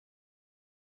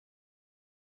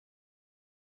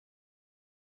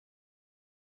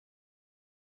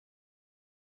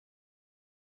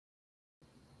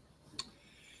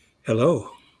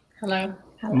Hello, Hello.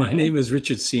 my name is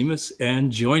Richard Simas,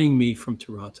 and joining me from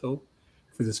Toronto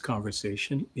for this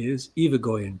conversation is Eve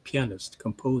Egoyan, pianist,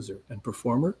 composer, and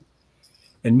performer,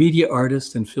 and media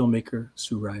artist and filmmaker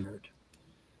Su Rynard.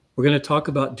 We're going to talk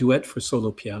about Duet for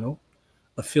solo piano,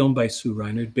 a film by Su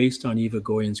Rynard based on Eve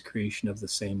Egoyan's creation of the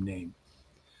same name.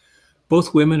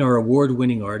 Both women are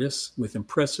award-winning artists with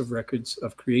impressive records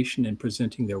of creation and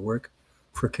presenting their work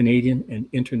for Canadian and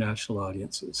international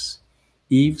audiences.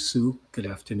 Eve, Su, good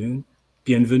afternoon.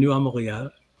 Bienvenue à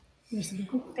Montréal.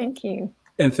 Thank you.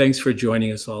 And thanks for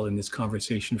joining us all in this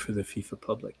conversation for the FIFA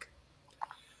public.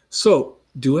 So,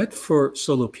 Duet for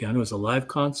solo piano is a live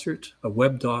concert, a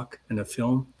web doc, and a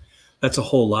film. That's a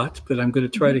whole lot, but I'm going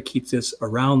to try to keep this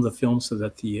around the film so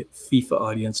that the FIFA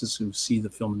audiences who see the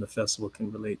film in the festival can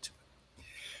relate to it.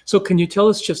 So can you tell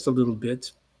us just a little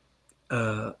bit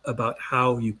about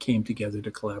how you came together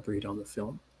to collaborate on the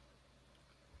film?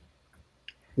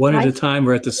 One at a time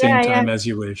or at the same time as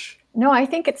you wish? No, I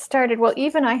think it started, well,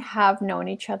 Eve and I have known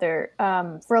each other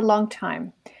for a long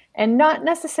time, and not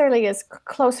necessarily as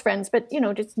close friends, but, you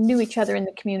know, just knew each other in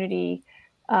the community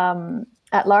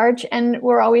at large, and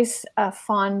we're always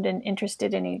fond and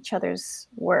interested in each other's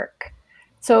work.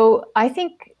 So I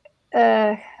think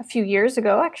a few years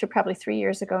ago, actually probably 3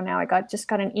 years ago now, I just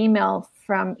got an email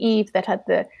from Eve that had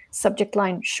the subject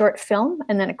line short film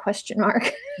and then a question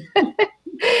mark.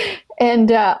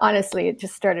 And honestly, it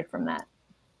just started from that.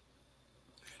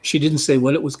 She didn't say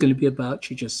what it was going to be about.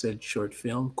 She just said short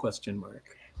film, question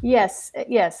mark. Yes,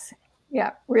 yes.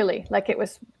 Yeah, really. Like it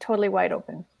was totally wide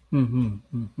open.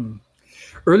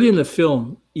 Early in the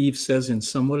film, Eve says in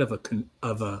somewhat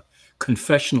of a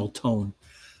confessional tone,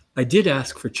 I did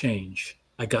ask for change.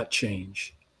 I got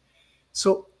change.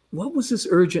 So what was this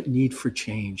urgent need for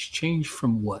change? Change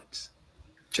from what?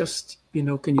 Just, you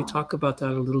know, can you talk about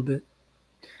that a little bit?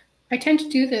 I tend to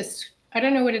do this. I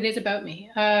don't know what it is about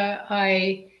me.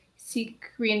 I seek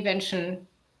reinvention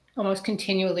almost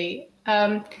continually.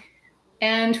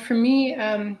 And for me,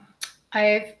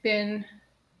 I've been,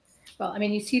 well, I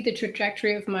mean, you see the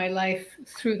trajectory of my life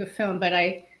through the film, but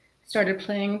I started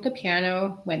playing the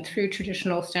piano, went through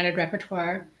traditional standard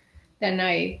repertoire. Then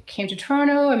I came to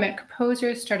Toronto, I met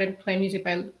composers, started playing music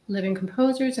by living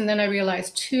composers. And then I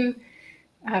realized too,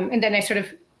 and then I sort of,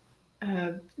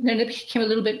 then it became a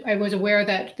little bit, I was aware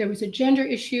that there was a gender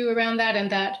issue around that,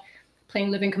 and that playing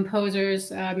living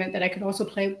composers meant that I could also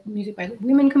play music by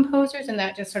women composers, and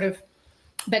that just sort of,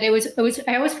 but I always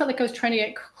felt like I was trying to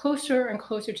get closer and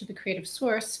closer to the creative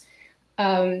source.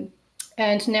 And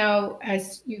now,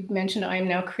 as you mentioned, I'm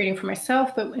now creating for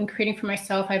myself, but in creating for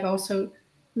myself, I've also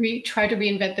tried to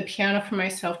reinvent the piano for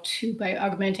myself too, by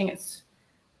augmenting its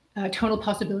tonal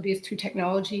possibilities through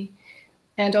technology,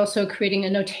 and also creating a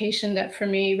notation that for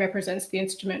me represents the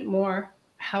instrument more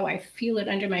how I feel it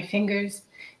under my fingers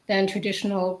than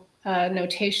traditional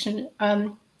notation.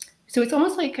 So it's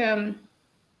almost like, I don't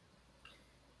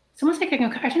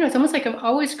know, it's almost like I'm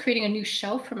always creating a new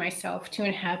shelf for myself to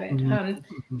inhabit,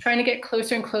 trying to get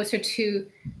closer and closer to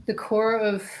the core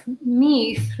of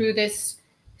me through this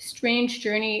strange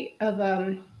journey of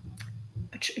a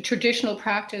traditional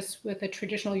practice with a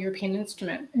traditional European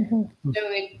instrument. So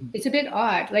it's a bit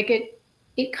odd. Like it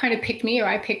kind of picked me, or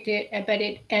I picked it,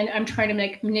 and I'm trying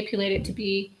to manipulate it to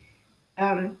be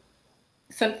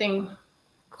something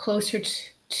closer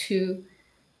to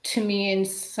me in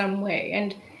some way.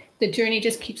 And the journey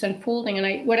just keeps unfolding.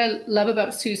 And what I love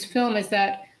about Su's film is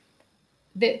that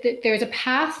there's a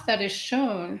path that is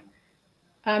shown,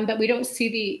 but we don't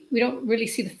really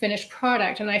see the finished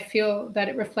product. And I feel that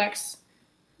it reflects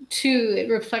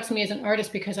me as an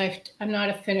artist, because I'm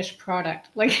not a finished product.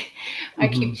 Like I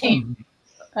keep changing,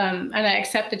 and I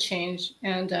accept the change.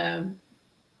 And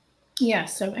yeah,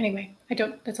 so anyway,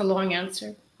 that's a long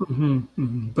answer.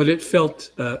 But it felt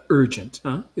urgent,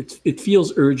 huh? It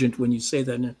feels urgent when you say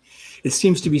that. And it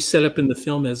seems to be set up in the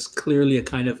film as clearly a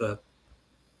kind of a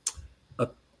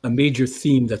major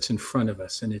theme that's in front of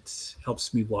us, and it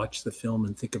helps me watch the film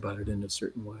and think about it in a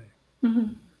certain way.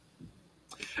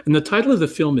 And the title of the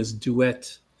film is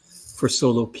Duet for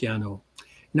solo piano.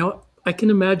 Now, I can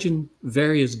imagine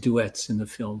various duets in the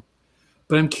film,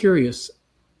 but I'm curious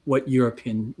what your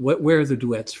opinion, where are the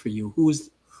duets for you? Who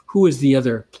is the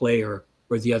other player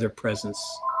or the other presence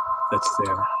that's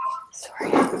there? Sorry.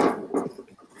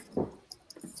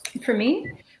 For me?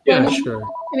 Yeah, sure.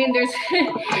 I mean,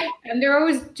 and there are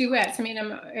always duets. I mean,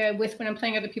 when I'm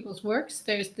playing other people's works,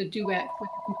 there's the duet with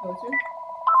the composer.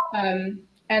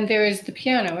 And there is the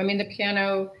piano. I mean, the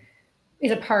piano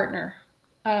is a partner.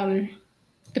 The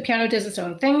piano does its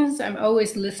own things. I'm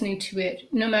always listening to it,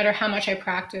 no matter how much I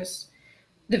practice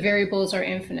the variables are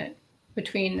infinite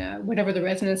between whatever the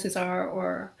resonances are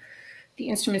or the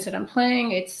instruments that I'm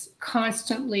playing. It's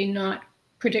constantly not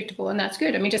predictable, and that's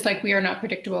good. I mean, just like we are not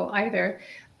predictable either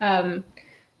on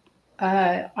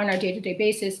our day-to-day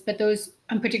basis, but those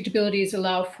unpredictabilities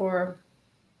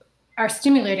are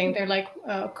stimulating. They're like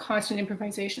constant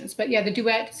improvisations. But yeah, the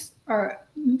duets are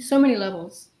so many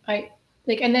levels.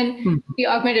 And then the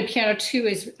augmented piano too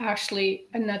is actually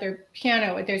another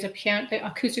piano. There's the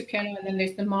acoustic piano, and then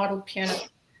there's the modeled piano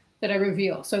that I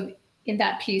reveal. So in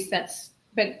that piece,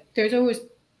 but there's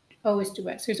always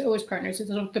duets. There's always partners.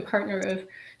 There's the partner of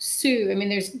Sue. I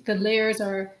mean, the layers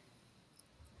are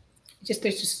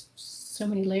there's just so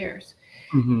many layers.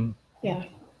 Mm-hmm. Yeah.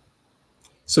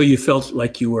 So you felt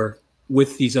like you were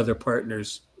with these other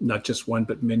partners, not just one,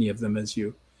 but many of them as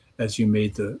you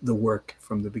made the work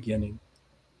from the beginning.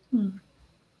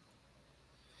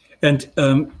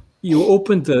 And you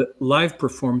opened the live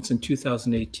performance in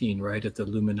 2018, right, at the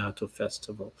Luminato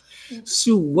Festival.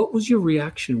 Sue, what was your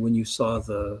reaction when you saw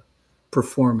the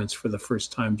performance for the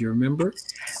first time? Do you remember?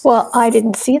 Well, I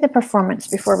didn't see the performance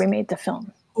before we made the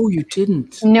film. Oh, you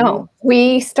didn't? No,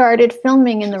 we started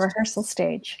filming in the rehearsal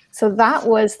stage. So that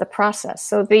was the process.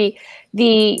 So I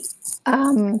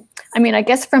mean, I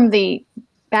guess from the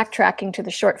backtracking to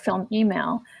the short film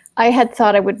email, I had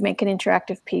thought I would make an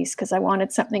interactive piece because I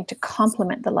wanted something to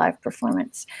complement the live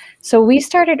performance. So we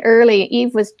started early.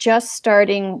 Eve was just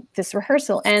starting this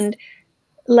rehearsal. And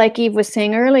like Eve was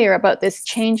saying earlier about this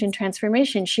change and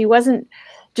transformation, she wasn't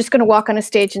just going to walk on a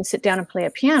stage and sit down and play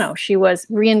a piano. She was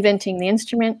reinventing the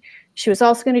instrument. She was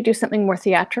also going to do something more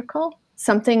theatrical,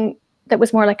 something that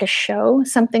was more like a show,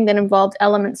 something that involved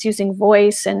elements using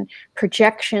voice and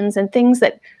projections and things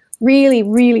that really,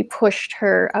 really pushed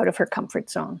her out of her comfort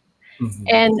zone. Mm-hmm.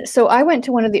 And so I went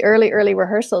to one of the early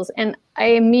rehearsals, and I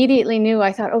immediately knew,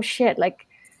 I thought, oh shit, like,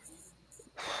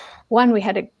 one, we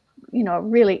had a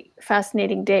really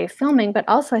fascinating day filming, but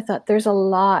also I thought there's a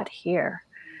lot here.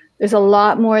 There's a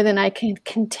lot more than I can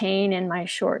contain in my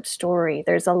short story.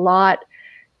 There's a lot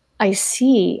I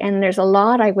see, and there's a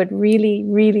lot I would really,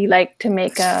 really like to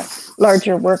make a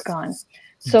larger work on.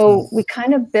 So we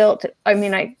kind of built, I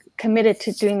mean, I committed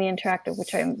to doing the interactive,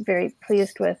 which I'm very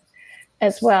pleased with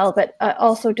as well, but I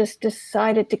also just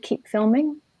decided to keep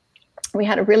filming. We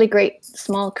had a really great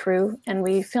small crew, and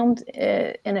we filmed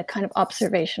in a kind of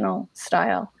observational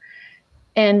style.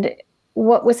 And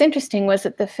what was interesting was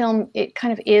that the film, it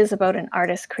kind of is about an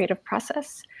artist's creative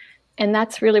process. And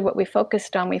that's really what we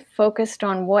focused on. We focused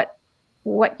on what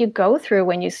you go through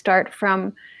when you start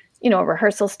from, a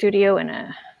rehearsal studio and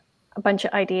a bunch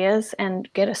of ideas and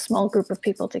get a small group of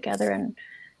people together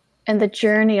and the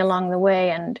journey along the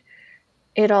way. And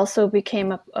it also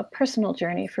became a personal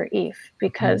journey for Eve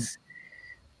because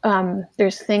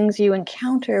there's things you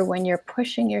encounter when you're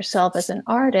pushing yourself as an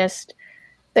artist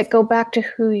that go back to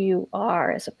who you are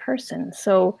as a person.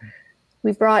 So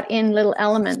we brought in little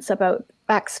elements about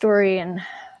backstory and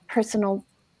personal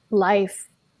life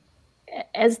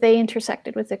as they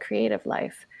intersected with the creative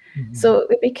life. Mm-hmm. So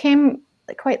it became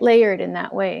quite layered in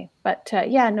that way. But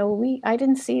yeah, no, I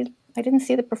didn't see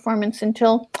the performance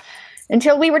until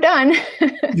we were done.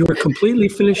 You were completely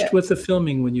finished with the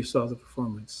filming when you saw the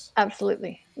performance.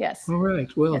 Absolutely, yes. All right,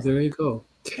 well, yes. There you go.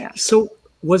 Yeah. So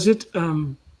was it,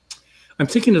 I'm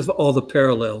thinking of all the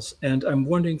parallels, and I'm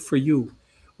wondering for you,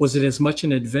 was it as much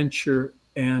an adventure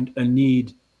and a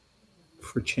need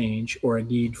for change or a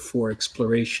need for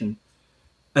exploration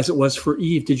as it was for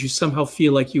Eve? Did you somehow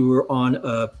feel like you were on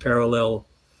a parallel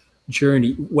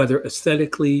journey, whether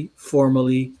aesthetically,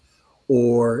 formally,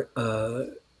 or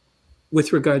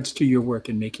with regards to your work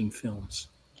in making films?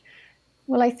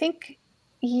 Well, I think,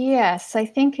 yes. I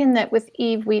think in that with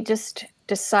Eve, we just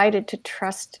decided to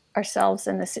trust ourselves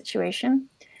in the situation.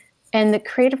 And the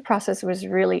creative process was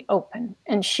really open.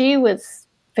 And she was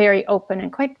very open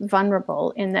and quite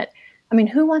vulnerable in that, I mean,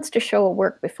 who wants to show a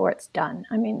work before it's done?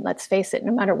 I mean, let's face it,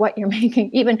 no matter what you're making,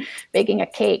 even baking a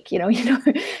cake, you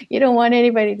don't want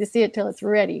anybody to see it till it's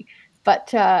ready.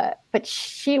 But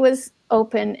she was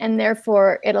open, and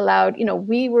therefore it allowed,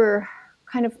 we were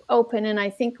kind of open. And I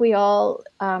think we all,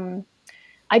 I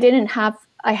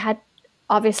had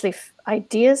obviously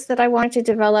ideas that I wanted to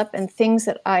develop and things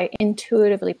that I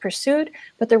intuitively pursued,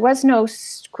 but there was no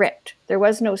script. There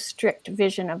was no strict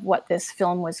vision of what this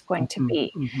film was going to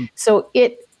be. Mm-hmm. So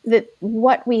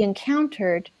what we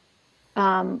encountered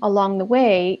along the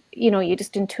way, you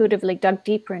just intuitively dug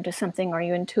deeper into something, or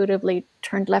you intuitively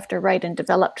turned left or right and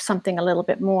developed something a little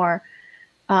bit more.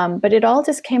 But it all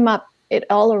just came up it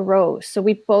all arose. So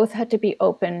we both had to be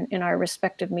open in our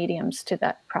respective mediums to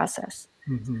that process.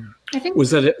 Mm-hmm. I think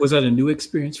was that a new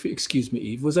experience for you? Excuse me,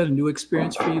 Eve. Was that a new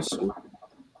experience for you, Sue?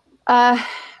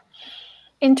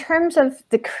 In terms of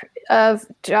of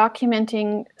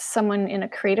documenting someone in a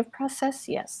creative process,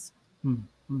 yes.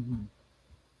 Mm-hmm.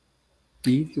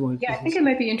 Eve, you want to? Yeah, I think it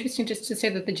might be interesting just to say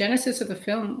that the genesis of the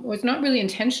film was not really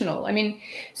intentional. I mean,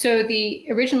 so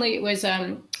originally it was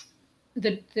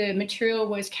the material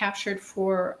was captured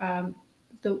for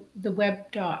the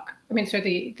web doc. I mean, so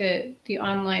the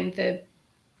online, the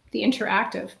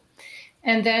interactive,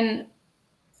 and then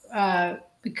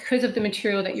because of the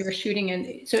material that you were shooting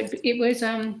in, so it was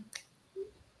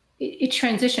it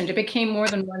transitioned. It became more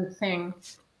than one thing,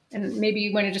 and maybe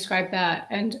you want to describe that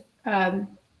and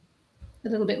a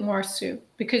little bit more, Sue,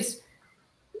 because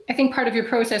I think part of your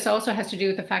process also has to do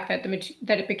with the fact that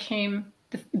it became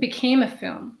a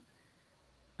film.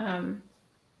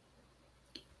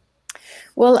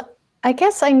 Well, I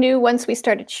guess I knew once we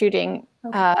started shooting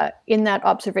in that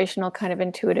observational kind of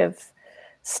intuitive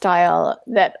style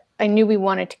that I knew we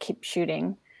wanted to keep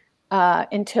shooting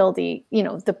until the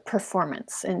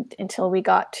performance and until we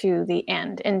got to the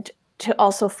end, and to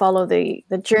also follow the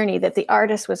journey that the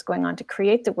artist was going on to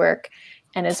create the work,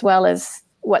 and as well as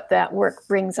what that work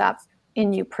brings up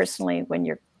in you personally when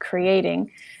you're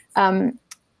creating.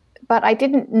 But I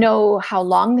didn't know how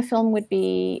long the film would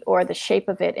be or the shape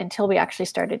of it until we actually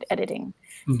started editing.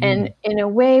 Mm-hmm. And in a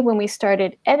way, when we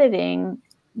started editing,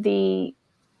 the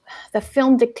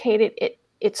film dictated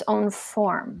its own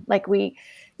form. Like we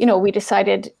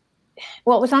decided,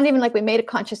 well, it was not even like we made a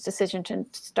conscious decision to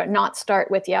not start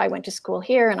with, I went to school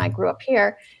here and I grew up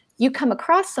here. You come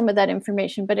across some of that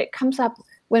information, but it comes up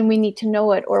when we need to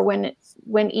know it, or when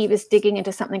Eve is digging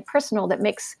into something personal that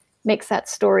makes that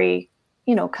story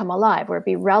come alive or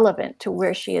be relevant to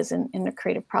where she is in the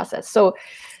creative process. So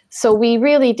we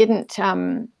really didn't,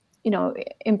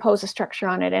 impose a structure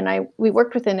on it. And we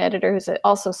worked with an editor who's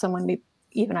also someone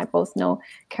Eve and I both know,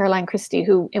 Caroline Christie,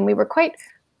 and we were quite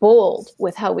bold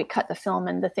with how we cut the film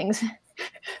and the things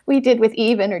we did with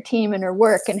Eve and her team and her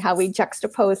work and how we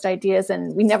juxtaposed ideas.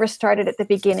 And we never started at the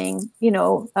beginning,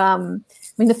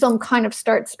 the film kind of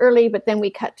starts early, but then we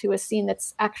cut to a scene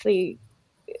that's actually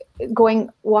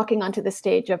walking onto the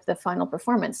stage of the final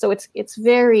performance. So it's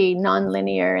very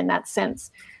non-linear in that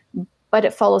sense, but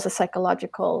it follows a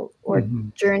psychological or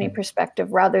journey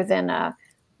perspective rather than a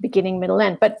beginning, middle,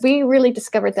 end. But we really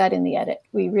discovered that in the edit.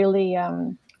 We really,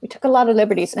 we took a lot of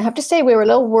liberties. And I have to say, we were a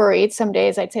little worried. Some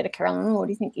days I'd say to Carolyn, what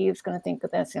do you think Eve's going to think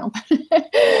of this? Do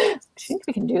you think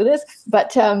we can do this?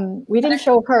 But we didn't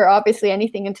show her, obviously,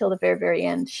 anything until the very, very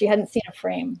end. She hadn't seen a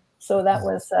frame. So that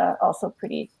was also a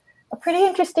pretty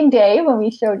interesting day when we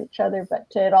showed each other, but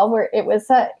it was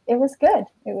good.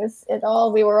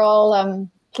 We were all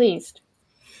pleased.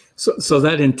 So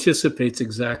that anticipates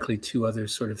exactly two other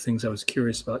sort of things I was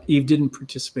curious about. Eve didn't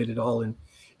participate at all in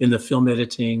the film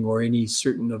editing or any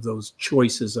certain of those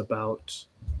choices about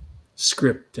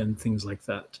script and things like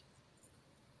that.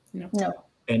 No.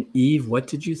 And Eve, what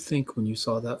did you think when you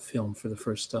saw that film for the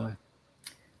first time?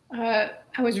 I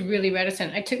was really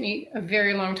reticent. It took me a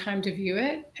very long time to view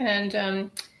it, and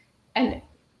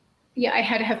yeah, I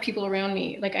had to have people around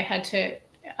me. Like I had to,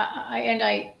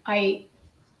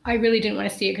 I really didn't want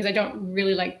to see it because I don't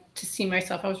really like to see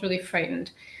myself. I was really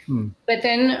frightened. But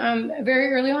then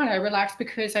very early on, I relaxed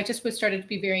because I just started to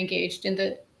be very engaged in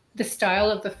the style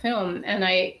of the film, and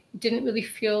I didn't really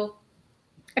feel.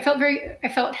 I don't know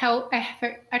how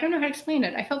to explain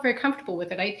it. I felt very comfortable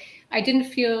with it. I didn't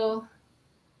feel.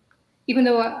 Even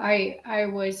though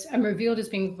I'm revealed as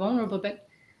being vulnerable, but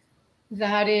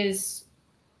that is,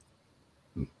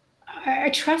 I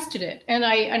trusted it, and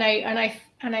I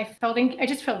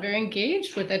just felt very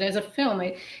engaged with it as a film.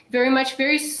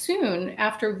 Very soon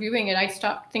after viewing it, I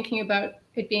stopped thinking about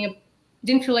it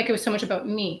didn't feel like it was so much about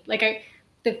me. Like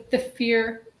the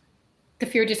fear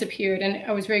disappeared, and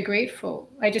I was very grateful.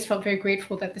 I just felt very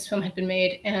grateful that this film had been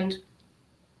made, and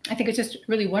I think it's just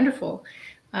really wonderful.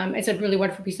 It's a really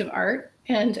wonderful piece of art,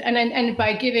 and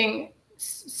by giving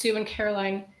Sue and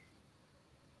Caroline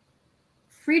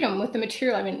freedom with the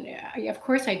material, I mean, of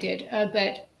course I did,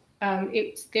 but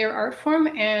it's their art form,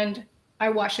 and I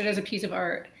watched it as a piece of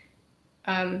art,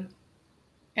 and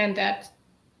that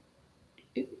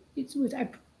it was I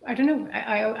don't know.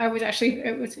 I was actually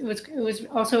it was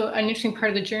also an interesting part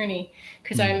of the journey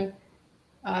because I'm.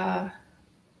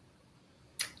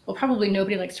 Well, probably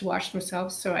nobody likes to watch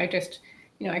themselves, so I just.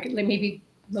 Maybe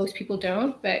most people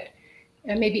don't, but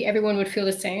maybe everyone would feel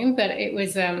the same. But it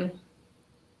was, I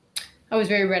was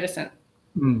very reticent.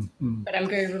 But I'm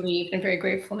very relieved and very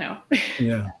grateful now.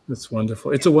 Yeah, that's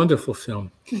wonderful. It's a wonderful film.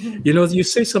 You know, you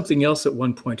say something else at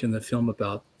one point in the film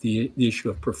about the issue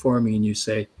of performing, and you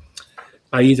say,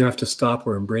 I either have to stop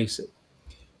or embrace it.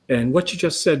 And what you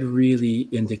just said really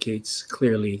indicates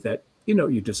clearly that, you know,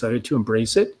 you decided to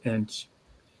embrace it,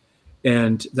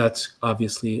 and that's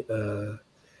obviously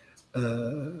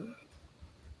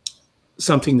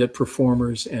something that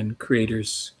performers and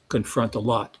creators confront a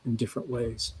lot in different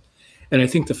ways. And I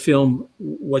think the film,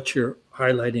 what you're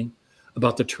highlighting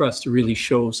about the trust, really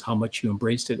shows how much you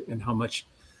embraced it and how much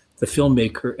the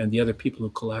filmmaker and the other people who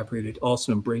collaborated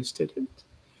also embraced it. And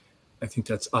I think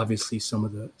that's obviously some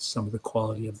of the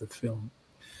quality of the film.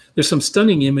 There's some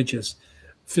stunning images,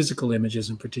 physical images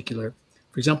in particular.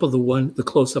 For example, the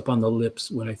close up on the lips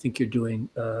when I think you're doing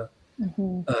the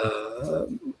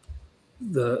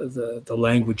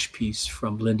language piece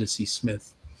from Linda C.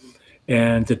 Smith,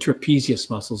 and the trapezius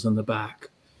muscles in the back.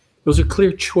 Those are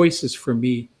clear choices for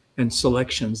me and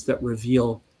selections that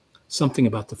reveal something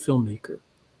about the filmmaker.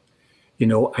 You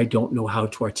know, I don't know how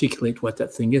to articulate what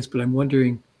that thing is, but I'm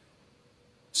wondering,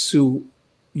 Sue,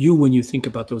 when you think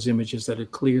about those images that are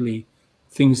clearly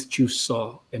things that you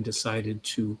saw and decided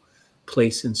to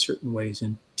place in certain ways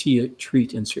and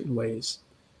treat in certain ways,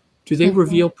 do they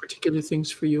reveal particular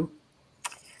things for you?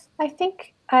 I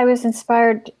think I was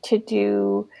inspired to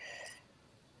do,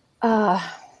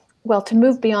 to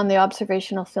move beyond the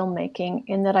observational filmmaking,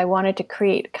 in that I wanted to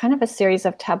create kind of a series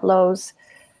of tableaus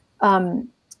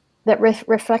that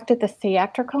reflected the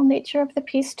theatrical nature of the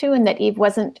piece too, and that Eve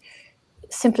wasn't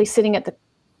simply sitting at the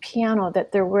piano,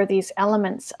 that there were these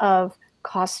elements of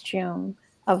costume,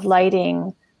 of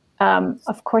lighting,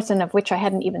 of course, and of which I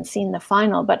hadn't even seen the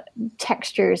final, but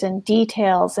textures and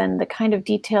details and the kind of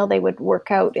detail they would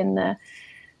work out in the,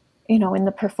 you know, in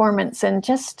the performance, and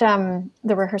just the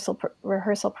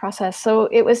rehearsal process. So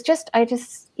it was just, I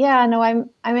am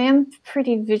a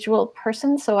pretty visual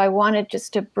person, so I wanted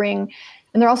just to bring,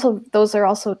 and those are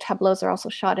also tableaus are also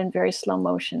shot in very slow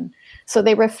motion. So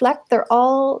they reflect, they're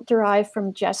all derived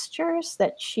from gestures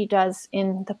that she does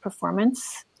in the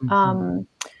performance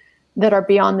that are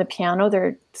beyond the piano.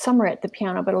 Some are at the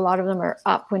piano, but a lot of them are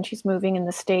up when she's moving in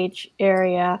the stage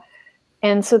area.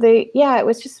 And so it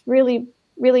was just really,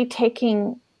 really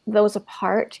taking those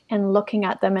apart and looking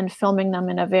at them and filming them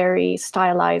in a very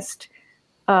stylized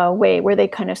way where they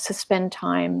kind of suspend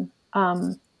time.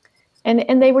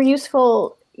 And they were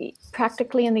useful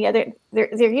practically in the other,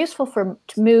 they're useful for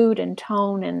mood and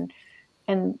tone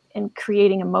and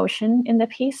creating emotion in the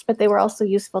piece, but they were also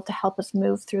useful to help us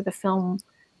move through the film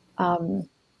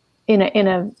in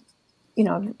a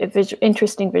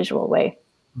interesting visual way.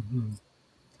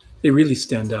 They really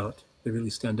stand out. They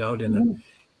really stand out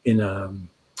in a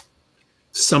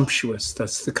sumptuous.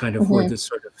 That's the kind of word that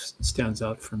sort of stands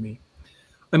out for me.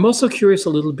 I'm also curious a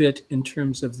little bit in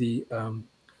terms of the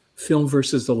film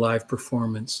versus the live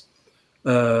performance.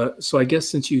 So I guess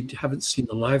since you haven't seen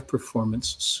the live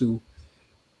performance, Sue,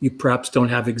 you perhaps don't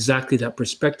have exactly that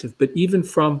perspective, but even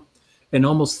from an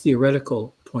almost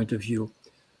theoretical point of view,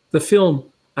 the film,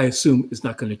 I assume, is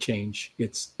not going to change.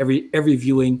 It's every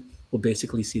viewing will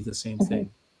basically see the same thing.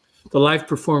 The live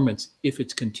performance, if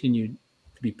it's continued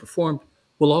to be performed,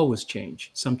 will always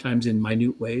change, sometimes in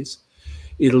minute ways.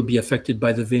 It'll be affected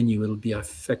by the venue. It'll be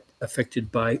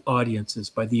affected by audiences,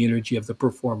 by the energy of the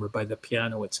performer, by the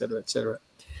piano, et cetera, et cetera.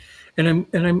 And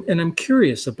I'm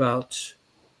curious about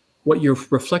what your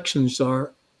reflections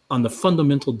are on the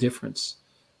fundamental difference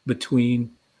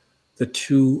between the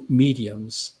two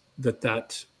mediums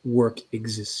that work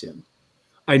exists in.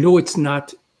 I know it's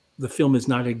not, the film is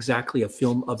not exactly a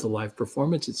film of the live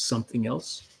performance, it's something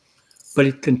else, but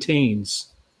it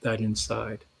contains that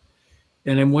inside.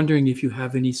 And I'm wondering if you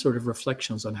have any sort of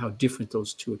reflections on how different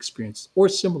those two experiences, or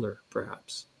similar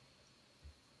perhaps.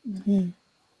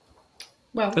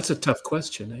 Well, that's a tough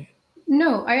question, eh?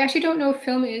 No, I actually don't know if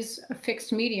film is a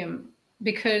fixed medium,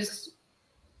 because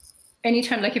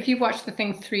anytime, like if you watch the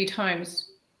thing 3 times,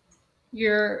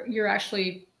 you're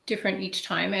actually different each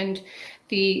time, and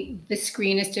the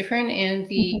screen is different and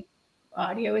the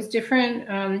audio is different.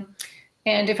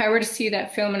 And if I were to see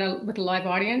that film with a live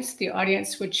audience, the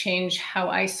audience would change how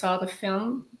I saw the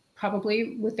film,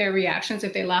 probably with their reactions,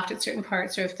 if they laughed at certain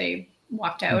parts, or if they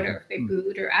walked out, or if they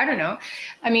booed, or I don't know.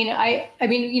 I mean,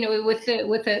 you know, with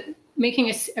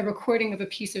making a recording of a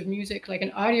piece of music, like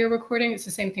an audio recording, it's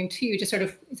the same thing too. Just sort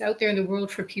of, it's out there in the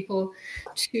world for people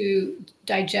to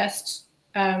digest.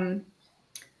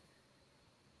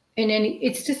 And then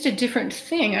it's just a different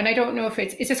thing. And I don't know if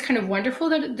it's just kind of wonderful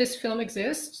that this film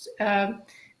exists,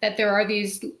 that there are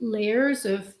these layers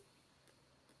of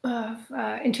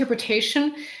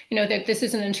interpretation, that this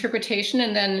is an interpretation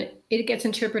and then it gets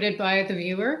interpreted by the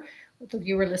viewer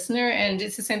listener, and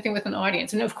it's the same thing with an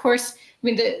audience. And of course,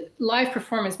 the live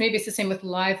performance, maybe it's the same with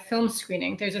live film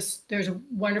screening. There's a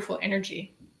wonderful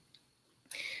energy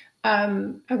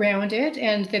around it,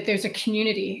 and that there's a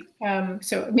community.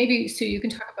 So maybe, Sue, you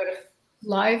can talk about a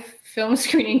live film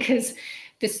screening, because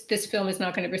this film is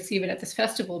not going to receive it at this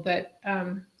festival, but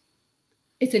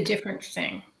it's a different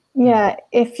thing. Yeah,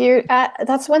 if you're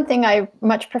that's one thing I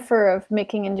much prefer of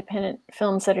making independent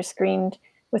films that are screened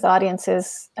with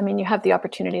audiences. I mean, you have the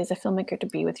opportunity as a filmmaker to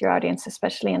be with your audience,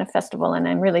 especially in a festival. And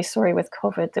I'm really sorry with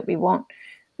COVID that we won't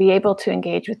be able to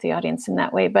engage with the audience in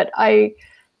that way. But I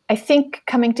think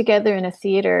coming together in a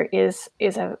theater is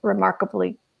a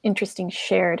remarkably interesting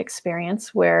shared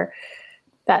experience where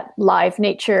that live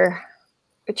nature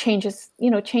changes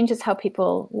how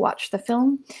people watch the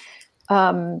film.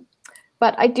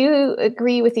 But I do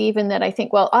agree with Eve in that I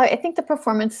think the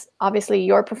performance, obviously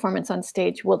your performance on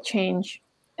stage will change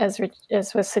as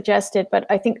was suggested, but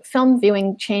I think film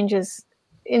viewing changes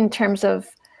in terms of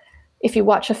if you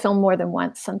watch a film more than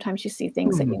once, sometimes you see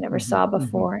things that you never saw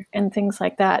before and things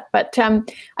like that. But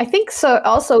I think so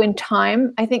also in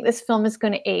time, I think this film is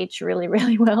going to age really,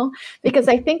 really well, because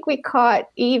I think we caught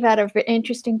Eve at an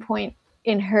interesting point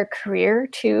in her career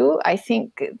too. I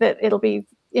think that it'll be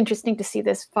interesting to see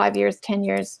this 5 years, 10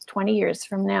 years, 20 years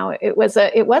from now. It was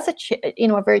a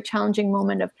very challenging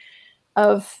moment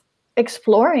of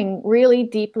exploring, really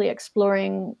deeply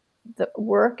exploring the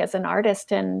work as an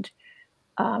artist and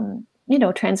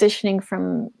transitioning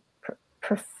from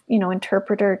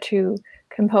interpreter to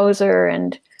composer,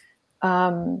 and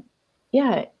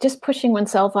just pushing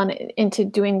oneself into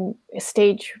doing a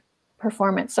stage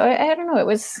performance. So I don't know,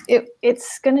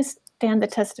 it's going to stand the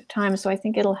test of time. So I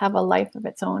think it'll have a life of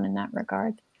its own in that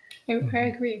regard. I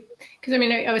agree. Because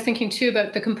I was thinking too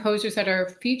about the composers that are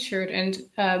featured and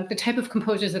the type of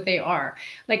composers that they are.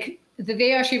 Like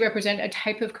they actually represent a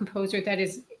type of composer that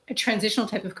is a transitional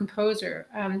type of composer,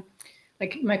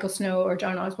 like Michael Snow or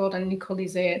John Oswald and Nicole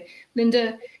Lizet,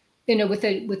 Linda, with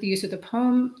the use of the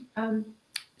poem.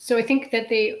 So I think that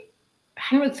I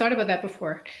hadn't really thought about that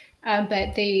before,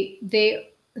 but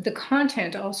the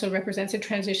content also represents a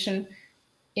transition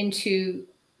into,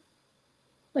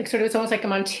 like, sort of, it's almost like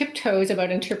I'm on tiptoes about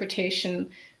interpretation,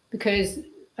 because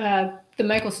the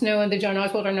Michael Snow and the John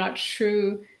Oswald are not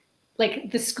true.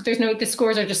 Like the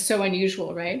scores are just so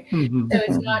unusual, right? So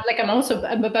it's not like I'm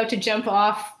about to jump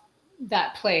off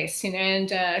that place,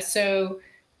 and so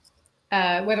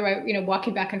whether I,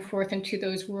 walking back and forth into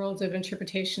those worlds of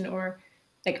interpretation, or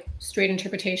like straight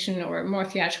interpretation, or more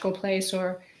theatrical place,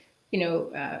 or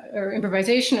or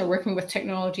improvisation, or working with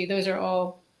technology, those are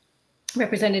all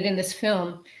represented in this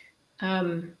film.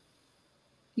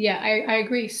 Yeah, I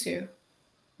agree, Sue.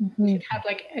 We should have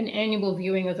like an annual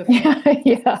viewing of the film.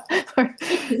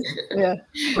 Yeah.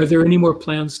 Are there any more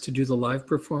plans to do the live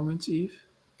performance, Eve?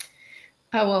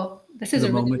 Oh, well, this is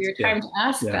a really weird time to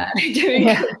ask that.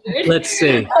 Let's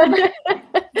see.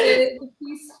 The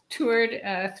piece toured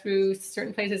through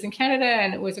certain places in Canada,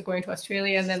 and it was going to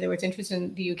Australia, and then there was interest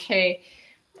in the UK.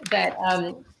 But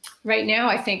right now,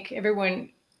 I think everyone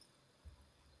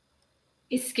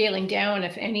is scaling down,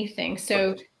 if anything.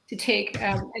 So to take,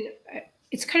 and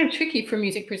it's kind of tricky for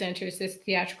music presenters, this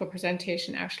theatrical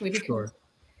presentation, actually, because,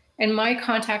 and my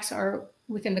contacts are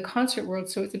within the concert world,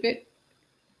 so it's a bit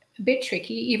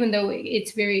tricky, even though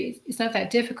it's not that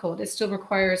difficult. It still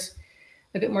requires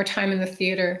a bit more time in the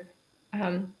theater,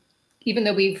 even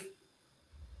though we've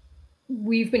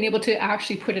been able to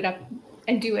actually put it up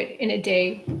and do it in a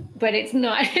day, but it's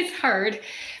hard.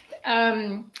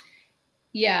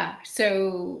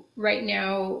 So right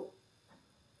now,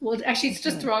 well, actually, it's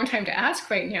just the wrong time to ask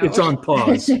right now. It's on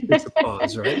pause. It's a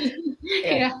pause, right?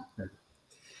 Yeah.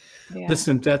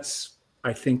 Listen, that's,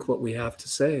 I think, what we have to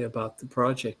say about the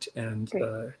project. And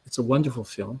it's a wonderful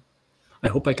film. I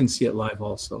hope I can see it live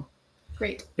also.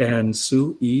 Great. And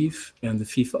Sue, Eve, and the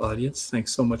FIFA audience,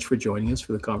 thanks so much for joining us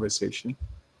for the conversation.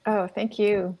 Oh, thank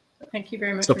you. Thank you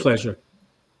very much. It's a pleasure.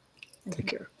 Take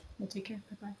care. Take care.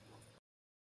 Bye-bye.